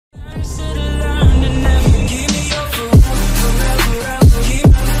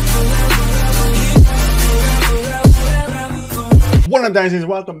What up, Dynasties?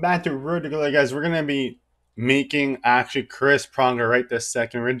 Welcome back to Road to Glory, guys. We're gonna be making actually Chris Pronger right this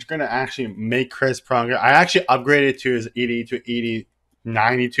second. We're gonna actually make Chris Pronger. I actually upgraded to his 80 to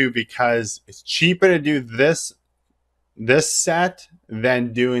 92 because it's cheaper to do this set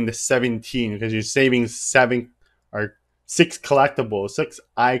than doing the 17 because you're saving 6 collectibles, 6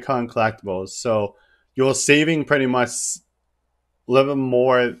 icon collectibles. So you're saving pretty much a little bit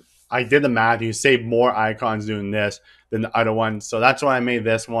more. I did the math. You save more icons doing this than the other one. So that's why I made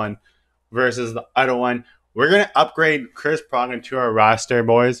this one versus the other one. We're going to upgrade Chris Pronger to our roster,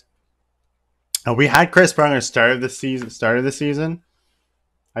 boys. We had Chris Pronger start of the season.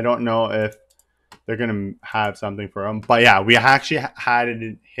 I don't know if they're going to have something for him. But yeah, we actually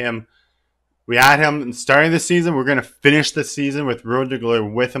had him. We had him starting the season. We're going to finish the season with Road to Glory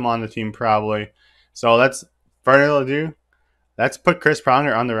with him on the team probably. So let's, further ado, let's put Chris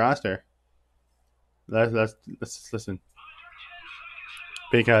Pronger on the roster. Let's listen.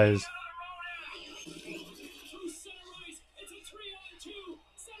 Because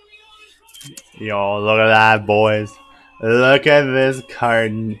yo, look at that, boys. Look at this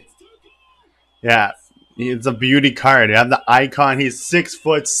card. Yeah, it's a beauty card. You have the icon. He's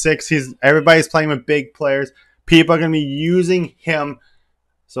 6'6". Everybody's playing with big players. People are gonna be using him.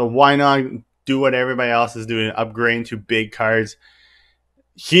 So why not do what everybody else is doing? Upgrading to big cards.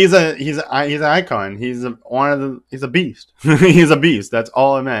 He's an icon. He's a beast. He's a beast. That's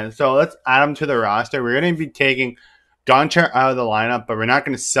all I meant. So let's add him to the roster. We're gonna be taking Gonchar out of the lineup, but we're not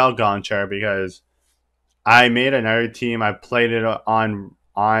gonna sell Gonchar because I made another team. I played it on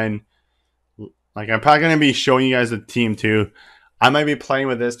like I'm probably gonna be showing you guys the team too. I might be playing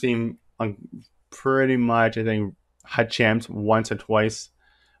with this team on pretty much I think Hut Champs once or twice.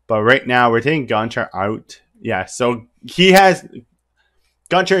 But right now we're taking Gonchar out. Yeah, so he has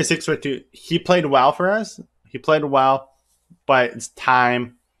Gonchar is 6'2". He played well for us. He played well, but it's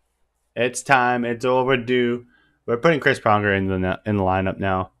time. It's time. It's overdue. We're putting Chris Pronger in the lineup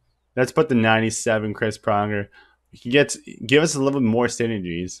now. Let's put the 97 Chris Pronger. He give us a little bit more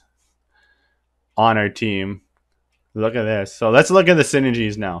synergies on our team. Look at this. So let's look at the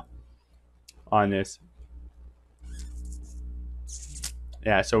synergies now on this.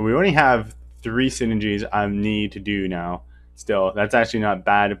 Yeah, so we only have 3 synergies I need to do now. Still, that's actually not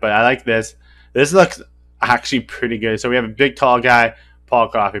bad, but I like this. This looks actually pretty good. So we have a big tall guy, Paul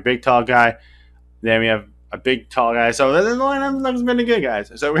Coffey, big tall guy. Then we have a big tall guy. So the lineup looks pretty good,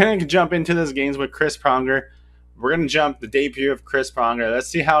 guys. So we're gonna jump into this games with Chris Pronger. We're gonna jump the debut of Chris Pronger. Let's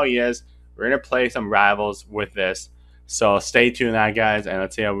see how he is. We're gonna play some rivals with this. So stay tuned, that guys, and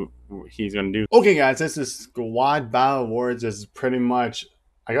let's see how he's gonna do. Okay, guys, this is Squad Battle Awards. This is pretty much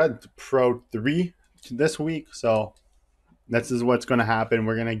I got Pro 3 this week, so this is what's going to happen.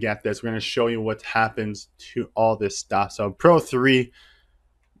 We're going to get this. We're going to show you what happens to all this stuff. So Pro 3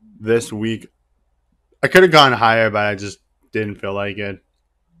 this week. I could have gone higher, but I just didn't feel like it.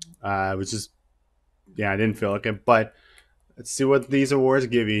 I didn't feel like it. But let's see what these awards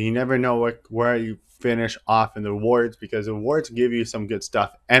give you. You never know where you finish off in the awards because awards give you some good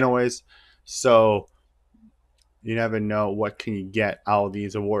stuff anyways. So you never know what can you get out of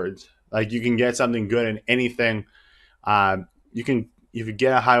these awards. Like you can get something good in anything. If you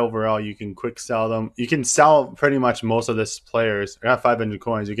get a high overall, you can quick sell them. You can sell pretty much most of this players. I got 500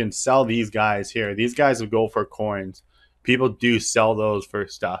 coins. You can sell these guys here. These guys will go for coins. People do sell those for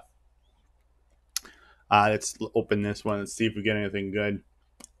stuff. Let's open this one and see if we get anything good.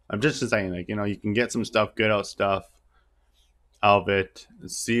 I'm just saying, like, you can get some stuff, good out of it.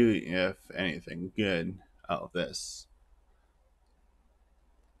 Let's see if anything good out of this.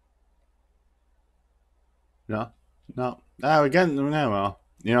 No. Again, no, well,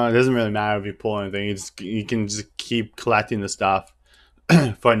 it doesn't really matter if you pull anything. You can just keep collecting the stuff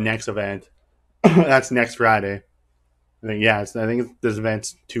for next event. That's next Friday. I think this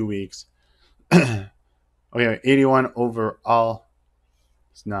event's 2 weeks. Okay, 81 overall.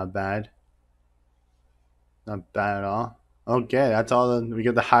 It's not bad. Not bad at all. Okay, that's all. We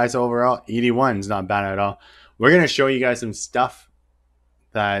get the highest overall. 81 is not bad at all. We're gonna show you guys some stuff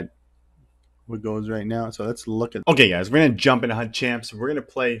that what goes right now. So let's look at. Okay, guys, we're gonna jump into Hut Champs. We're gonna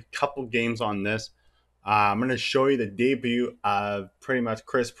play a couple games on this. I'm gonna show you the debut of pretty much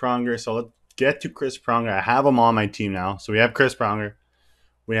Chris Pronger. So let's get to Chris Pronger. I have him on my team now. So we have Chris Pronger.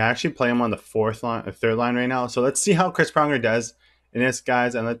 We actually play him on the third line right now. So let's see how Chris Pronger does in this,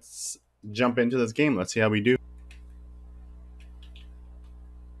 guys, and let's jump into this game. Let's see how we do.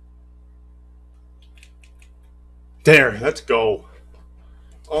 There, let's go.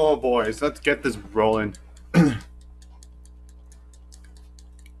 Oh, boys, let's get this rolling.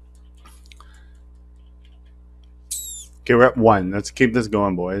 Okay, Okay, we're at 1. Let's keep this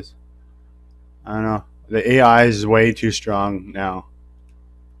going, boys. I don't know. The AI is way too strong now.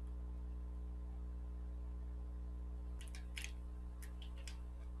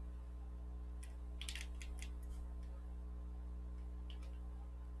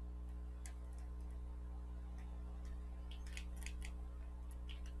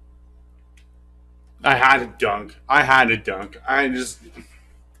 I had a dunk. I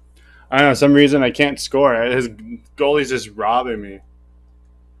don't know. Some reason I can't score. His goalie's just robbing me.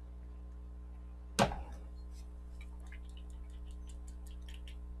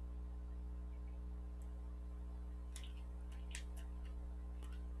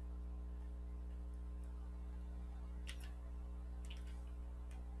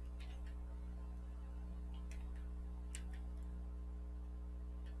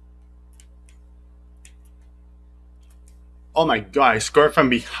 Oh my god, I scored from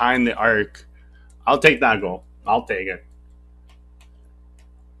behind the arc. I'll take that goal. I'll take it.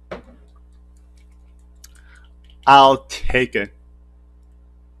 I'll take it.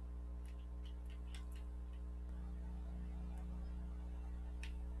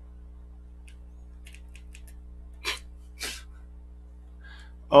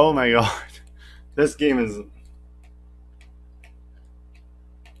 Oh my god. This game is...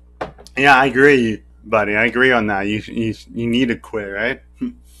 Yeah, I agree, buddy. I agree on that. You need to quit, right?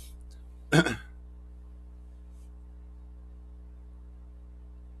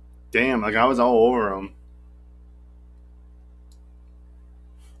 Damn, like I was all over him.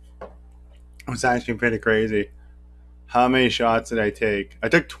 It was actually pretty crazy. How many shots did I take? I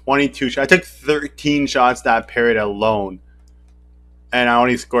took 22 shots. I took 13 shots that period alone. And I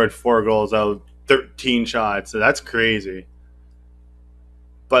only scored 4 goals out of 13 shots. So that's crazy.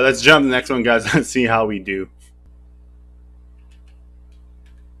 But let's jump to the next one, guys. Let's see how we do.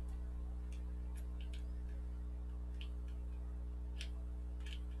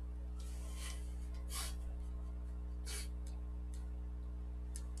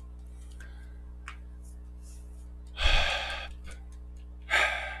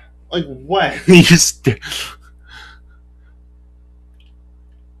 Like what? You just...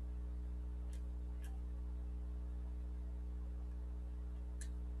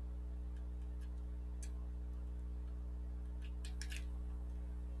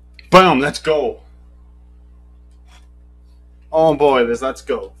 Boom, let's go. Oh boy, let's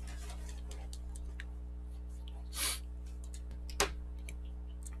go.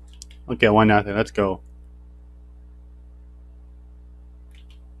 Okay, 1-0. Let's go.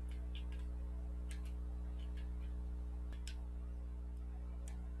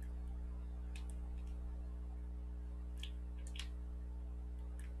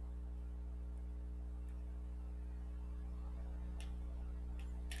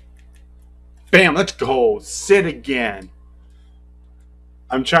 Bam, let's go. Sit again.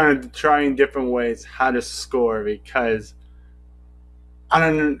 I'm trying different ways how to score because I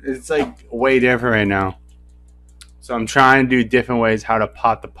don't know, it's like way different right now. So I'm trying to do different ways how to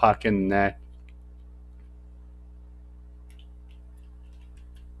pot the puck in the net.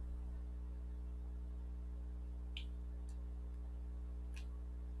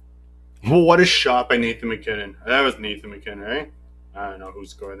 Well, what a shot by Nathan McKinnon. That was Nathan McKinnon, right? I don't know who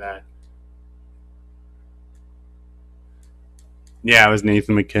scored that. Yeah, it was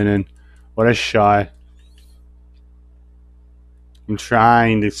Nathan McKinnon. What a shot. I'm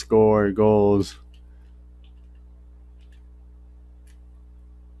trying to score goals.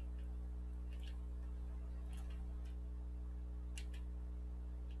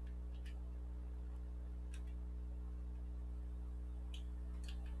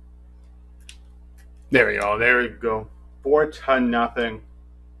 There we go. There we go. 4-0.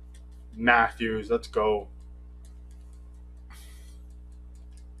 Matthews, let's go.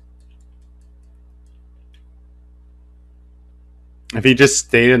 If he just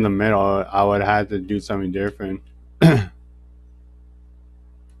stayed in the middle, I would have had to do something different. I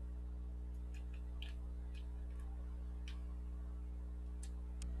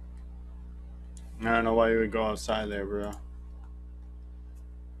don't know why you would go outside there, bro.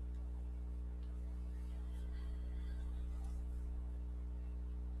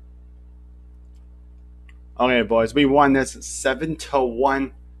 Okay, boys, we won this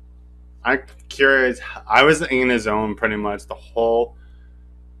 7-1. I'm curious. I was in the zone pretty much the whole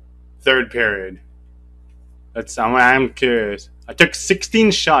third period. I'm curious. I took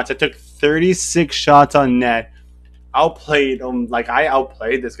 16 shots. I took 36 shots on net. Outplayed him. Like, I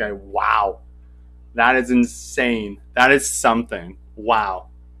outplayed this guy. Wow. That is insane. That is something. Wow.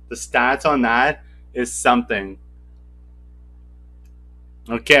 The stats on that is something.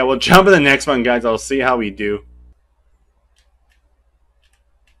 Okay, we'll jump to the next one, guys. I'll see how we do.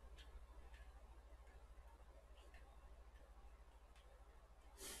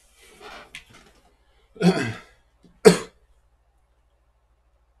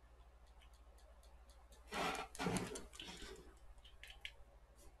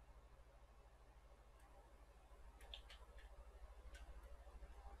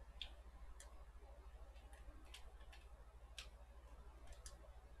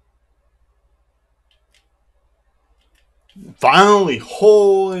 Finally,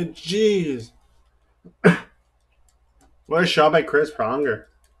 holy jeez. What a shot by Chris Pronger.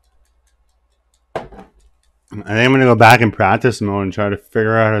 I think I'm going to go back in practice mode and try to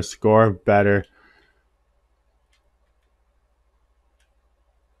figure out how to score better.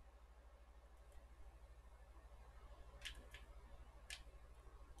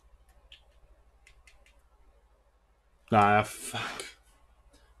 Ah, fuck.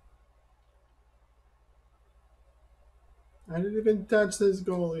 I didn't even touch this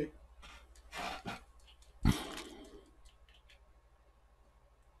goalie.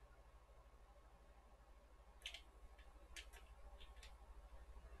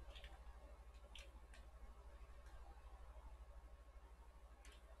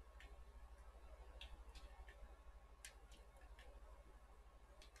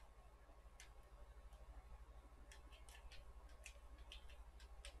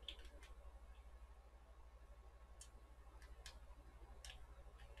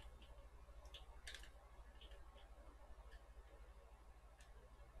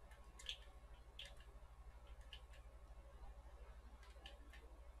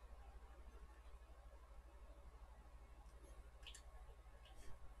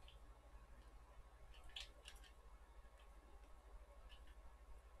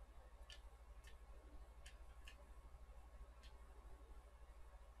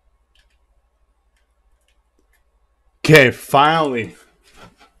 Okay, finally.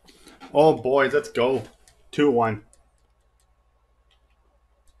 Oh, boys, let's go. 2-1.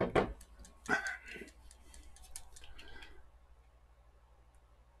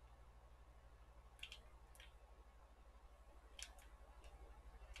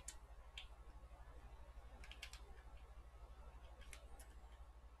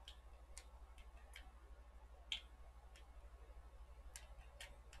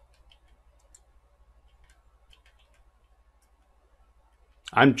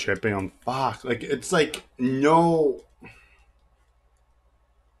 I'm tripping on fuck. Like, it's like no.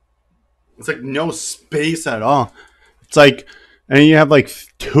 It's like no space at all. It's like, and you have like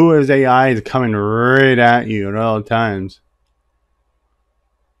two of his AIs coming right at you at all times.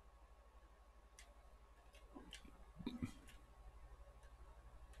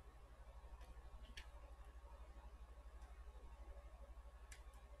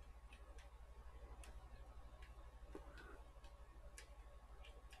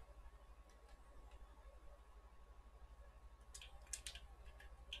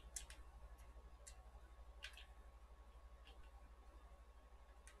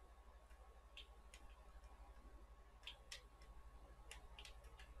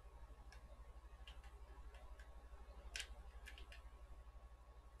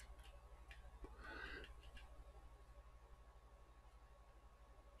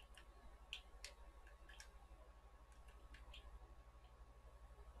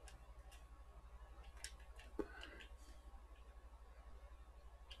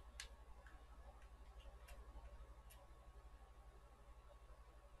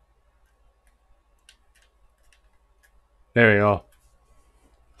 There we go.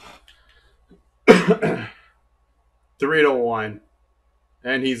 3-1.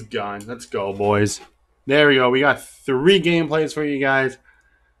 And he's gone. Let's go, boys. There we go. We got 3 gameplays for you guys.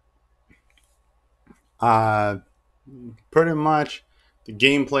 Pretty much the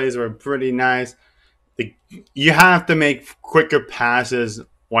gameplays were pretty nice. You have to make quicker passes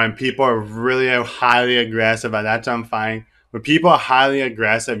when people are really highly aggressive, and that's I'm fine. When people are highly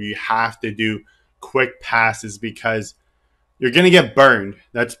aggressive, you have to do quick passes because you're gonna get burned.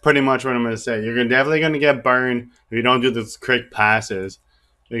 That's pretty much what I'm gonna say. You're definitely gonna get burned if you don't do those quick passes.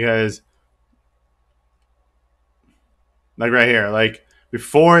 Because, like right here, like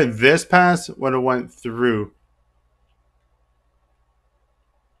before this pass would have went through,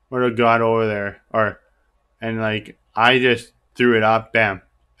 would have got over there, and like I just threw it up, bam,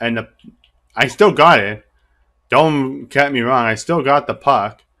 and I still got it. Don't get me wrong, I still got the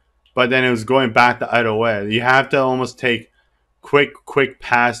puck, but then it was going back the other way. You have to almost take quick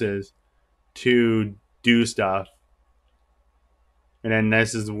passes to do stuff. And then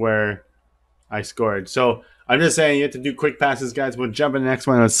this is where I scored. So I'm just saying you have to do quick passes, guys. We'll jump in the next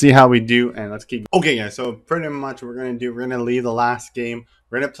one. Let's see how we do, and let's keep. Okay, guys. So pretty much what we're gonna leave the last game.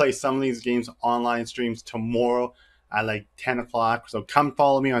 We're gonna play some of these games online streams tomorrow at like 10 o'clock. So come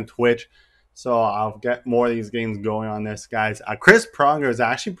follow me on Twitch. So I'll get more of these games going on this, guys. Chris Pronger is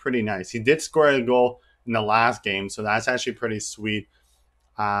actually pretty nice. He did score a goal in the last game, so that's actually pretty sweet.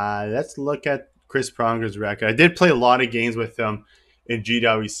 Let's look at Chris Pronger's record. I did play a lot of games with him in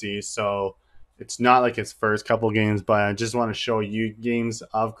GWC, so it's not like his first couple games, but I just want to show you games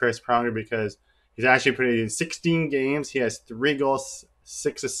of Chris Pronger because he's actually pretty. 16 games, he has 3 goals,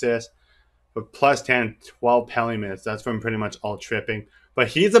 6 assists, but plus 10, 12 penalty minutes. That's from pretty much all tripping. But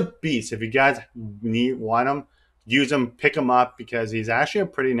he's a beast. If you guys want him, use him, pick him up because he's actually a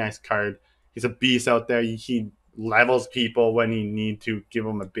pretty nice card. He's a beast out there. He levels people when you need to give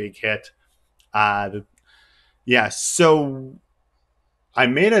him a big hit. Yeah, so I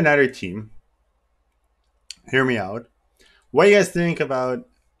made another team. Hear me out. What do you guys think about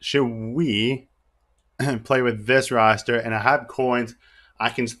should we play with this roster? And I have coins. I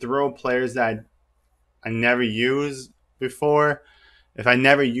can throw players that I never used before. If I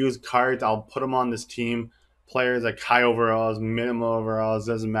never use cards, I'll put them on this team. Players like high overalls, minimal overalls,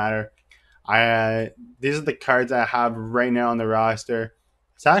 doesn't matter. These are the cards I have right now on the roster.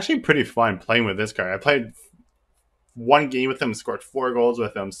 It's actually pretty fun playing with this card. I played 1 game with him, scored 4 goals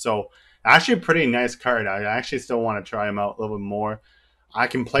with him. So actually a pretty nice card. I actually still want to try him out a little bit more. I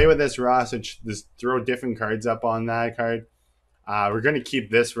can play with this roster, just throw different cards up on that card. We're going to keep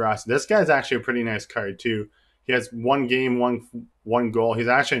this roster. This guy's actually a pretty nice card too. He has 1 game, one goal. He's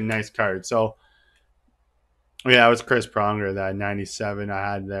actually a nice card. So yeah, it was Chris Pronger, that 97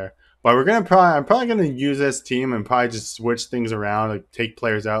 I had there. But I'm probably gonna use this team and probably just switch things around, like take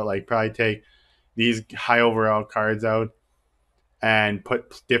players out, like probably take these high overall cards out and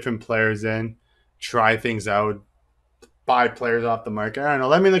put different players in, try things out, buy players off the market. I don't know.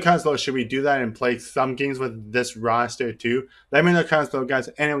 Let me in the comments below. Should we do that and play some games with this roster too? Let me in the comments below, guys.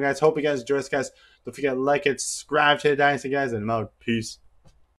 Anyway, guys, hope you guys enjoy this, guys. Don't forget to like it, subscribe to the Dynasty, guys, and I'm out. Peace.